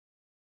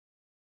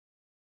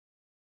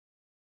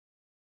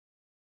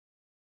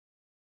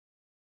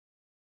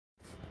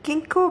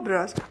King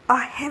cobras are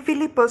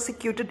heavily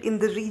persecuted in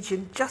the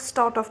region just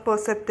out of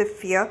perceptive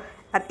fear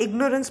and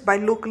ignorance by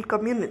local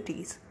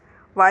communities.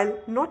 While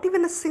not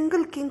even a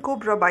single king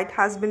cobra bite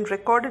has been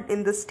recorded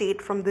in the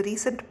state from the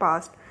recent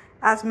past,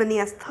 as many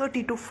as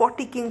 30 to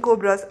 40 king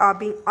cobras are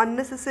being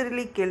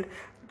unnecessarily killed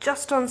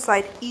just on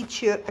sight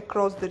each year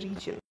across the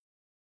region.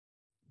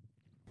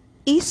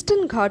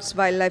 Eastern Ghats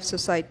Wildlife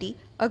Society,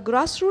 a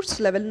grassroots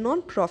level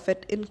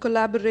non-profit in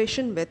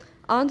collaboration with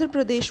Andhra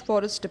Pradesh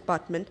Forest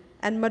Department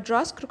and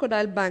Madras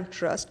Crocodile Bank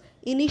Trust,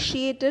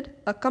 initiated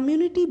a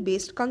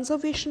community-based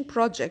conservation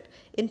project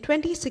in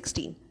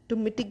 2016 to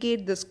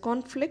mitigate this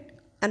conflict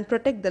and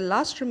protect the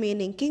last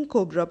remaining king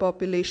cobra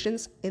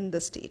populations in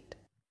the state.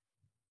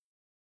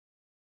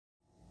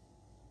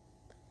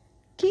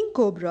 King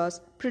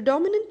cobras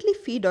predominantly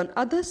feed on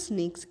other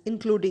snakes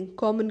including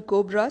common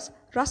cobras,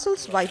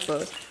 Russell's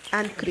vipers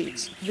and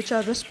kraits, which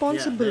are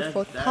responsible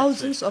for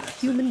thousands of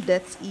human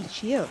deaths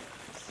each year.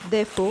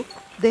 Therefore,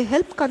 they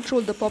help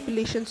control the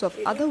populations of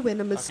other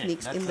venomous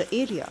snakes in the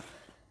area.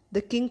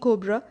 The king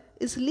cobra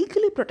is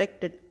legally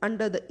protected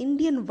under the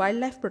Indian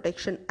Wildlife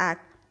Protection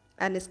Act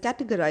and is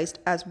categorized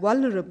as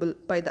vulnerable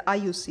by the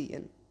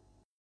IUCN.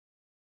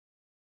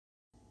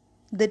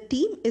 The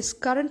team is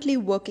currently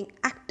working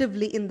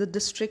actively in the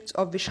districts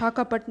of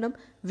Visakhapatnam,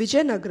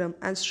 Vijayanagaram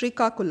and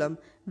Srikakulam,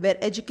 where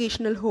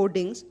educational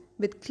hoardings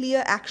with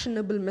clear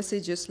actionable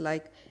messages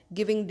like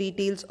giving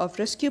details of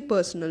rescue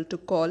personnel to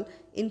call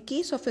in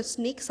case of a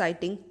snake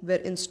sighting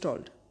were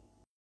installed.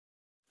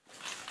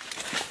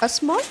 A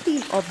small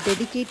team of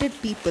dedicated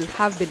people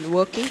have been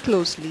working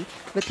closely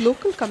with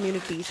local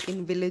communities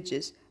in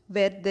villages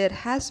where there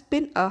has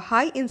been a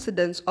high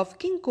incidence of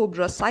king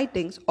cobra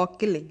sightings or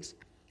killings.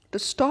 To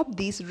stop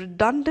these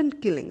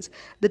redundant killings,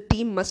 the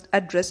team must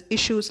address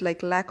issues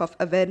like lack of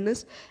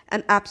awareness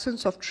and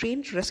absence of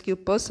trained rescue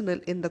personnel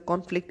in the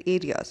conflict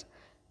areas.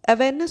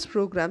 Awareness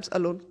programs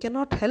alone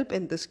cannot help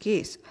in this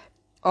case.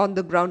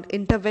 On-the-ground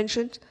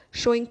interventions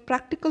showing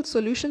practical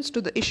solutions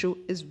to the issue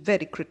is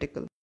very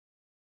critical.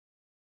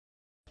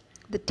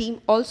 The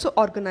team also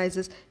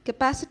organizes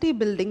capacity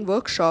building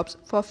workshops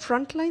for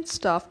frontline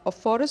staff of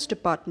Forest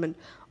Department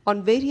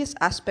on various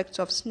aspects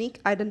of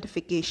snake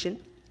identification,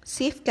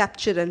 safe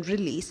capture and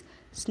release,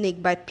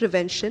 snake bite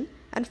prevention,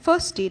 and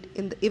first aid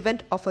in the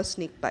event of a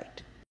snake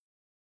bite.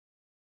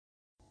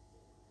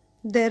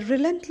 Their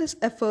relentless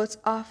efforts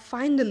are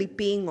finally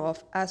paying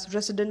off as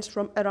residents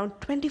from around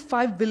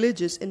 25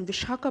 villages in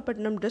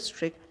Visakhapatnam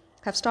district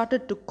have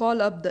started to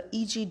call up the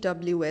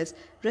EGWS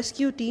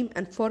rescue team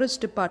and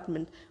forest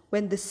department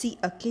when they see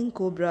a king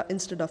cobra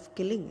instead of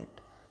killing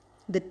it.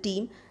 The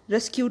team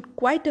rescued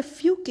quite a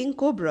few king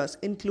cobras,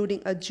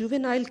 including a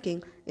juvenile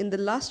king, in the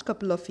last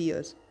couple of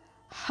years.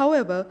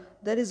 However,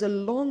 there is a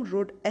long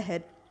road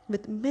ahead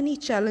with many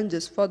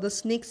challenges for the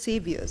snake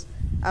saviors,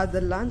 as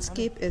the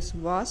landscape is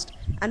vast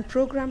and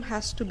program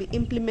has to be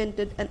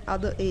implemented in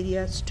other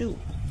areas too.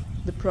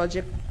 The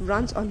project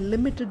runs on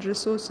limited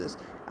resources,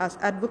 as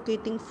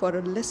advocating for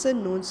a lesser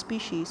known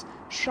species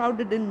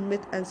shrouded in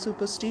myth and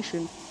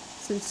superstition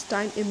since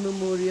time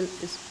immemorial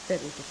is very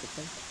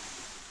difficult.